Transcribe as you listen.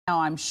Now,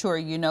 I'm sure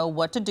you know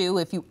what to do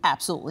if you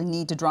absolutely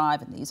need to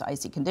drive in these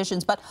icy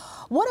conditions. But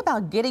what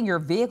about getting your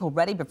vehicle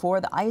ready before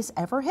the ice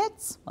ever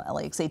hits? Well,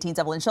 LAX 18's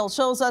Evelyn Schultz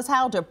shows us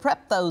how to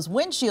prep those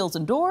windshields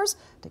and doors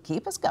to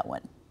keep us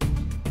going.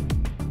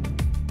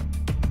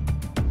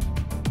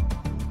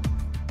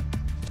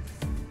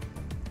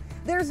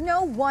 There's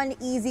no one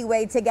easy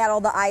way to get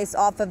all the ice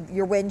off of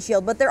your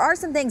windshield, but there are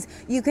some things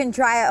you can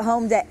try at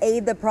home to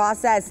aid the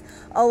process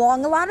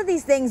along. A lot of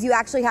these things you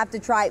actually have to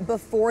try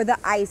before the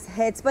ice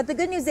hits, but the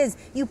good news is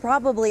you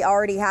probably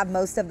already have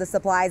most of the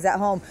supplies at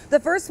home. The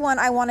first one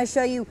I want to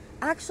show you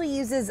actually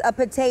uses a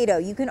potato.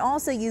 You can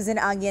also use an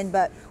onion,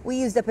 but we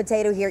used a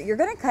potato here. You're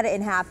going to cut it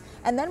in half,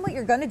 and then what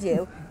you're going to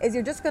do is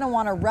you're just going to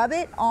want to rub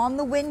it on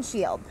the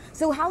windshield.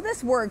 So how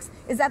this works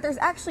is that there's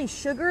actually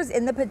sugars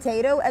in the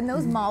potato, and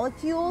those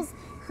molecules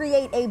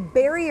create a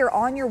barrier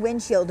on your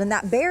windshield, and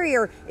that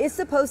barrier is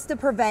supposed to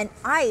prevent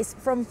ice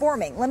from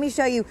forming. Let me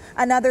show you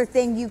another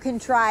thing you can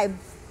try.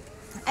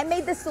 I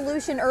made this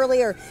solution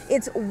earlier.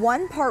 It's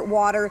 1 part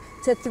water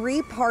to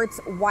 3 parts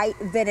white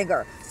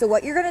vinegar. So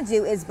what you're gonna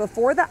do is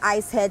before the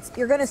ice hits,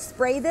 you're gonna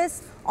spray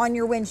this on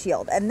your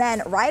windshield, and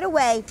then right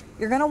away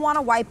you're going to want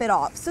to wipe it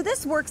off. So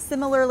this works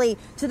similarly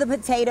to the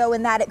potato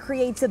in that it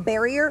creates a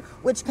barrier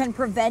which can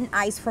prevent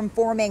ice from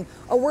forming.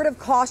 A word of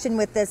caution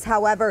with this,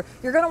 however,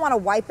 you're going to want to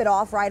wipe it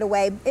off right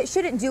away. It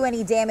shouldn't do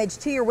any damage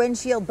to your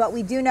windshield, but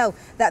we do know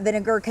that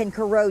vinegar can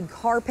corrode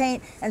car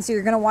paint, and so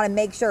you're going to want to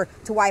make sure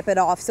to wipe it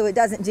off so it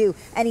doesn't do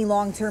any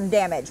long-term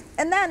damage.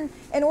 And then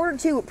in order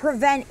to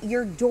prevent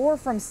your door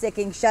from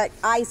sticking shut,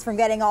 ice from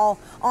getting all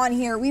on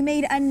here, we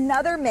made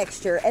another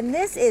mixture, and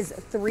this is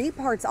 3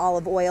 parts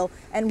olive oil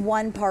and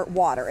 1 part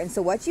water. And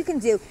so what you can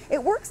do,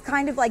 it works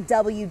kind of like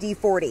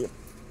WD-40.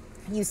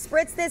 You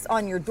spritz this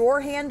on your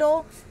door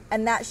handle,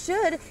 and that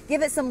should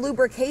give it some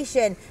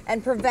lubrication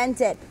and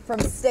prevent it from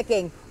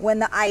sticking when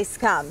the ice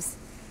comes.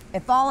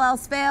 If all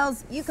else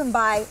fails, you can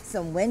buy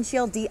some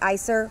windshield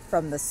de-icer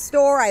from the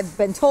store. I've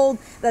been told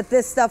that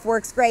this stuff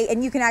works great,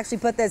 and you can actually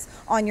put this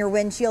on your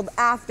windshield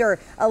after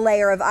a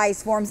layer of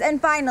ice forms. And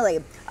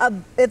finally,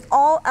 if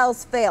all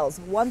else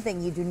fails, one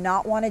thing you do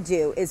not want to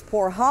do is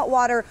pour hot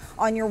water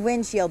on your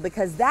windshield,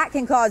 because that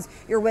can cause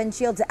your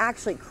windshield to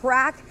actually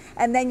crack,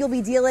 and then you'll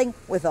be dealing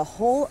with a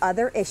whole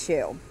other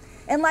issue.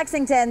 In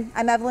Lexington,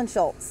 I'm Evelyn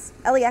Schultz,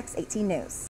 LAX 18 News.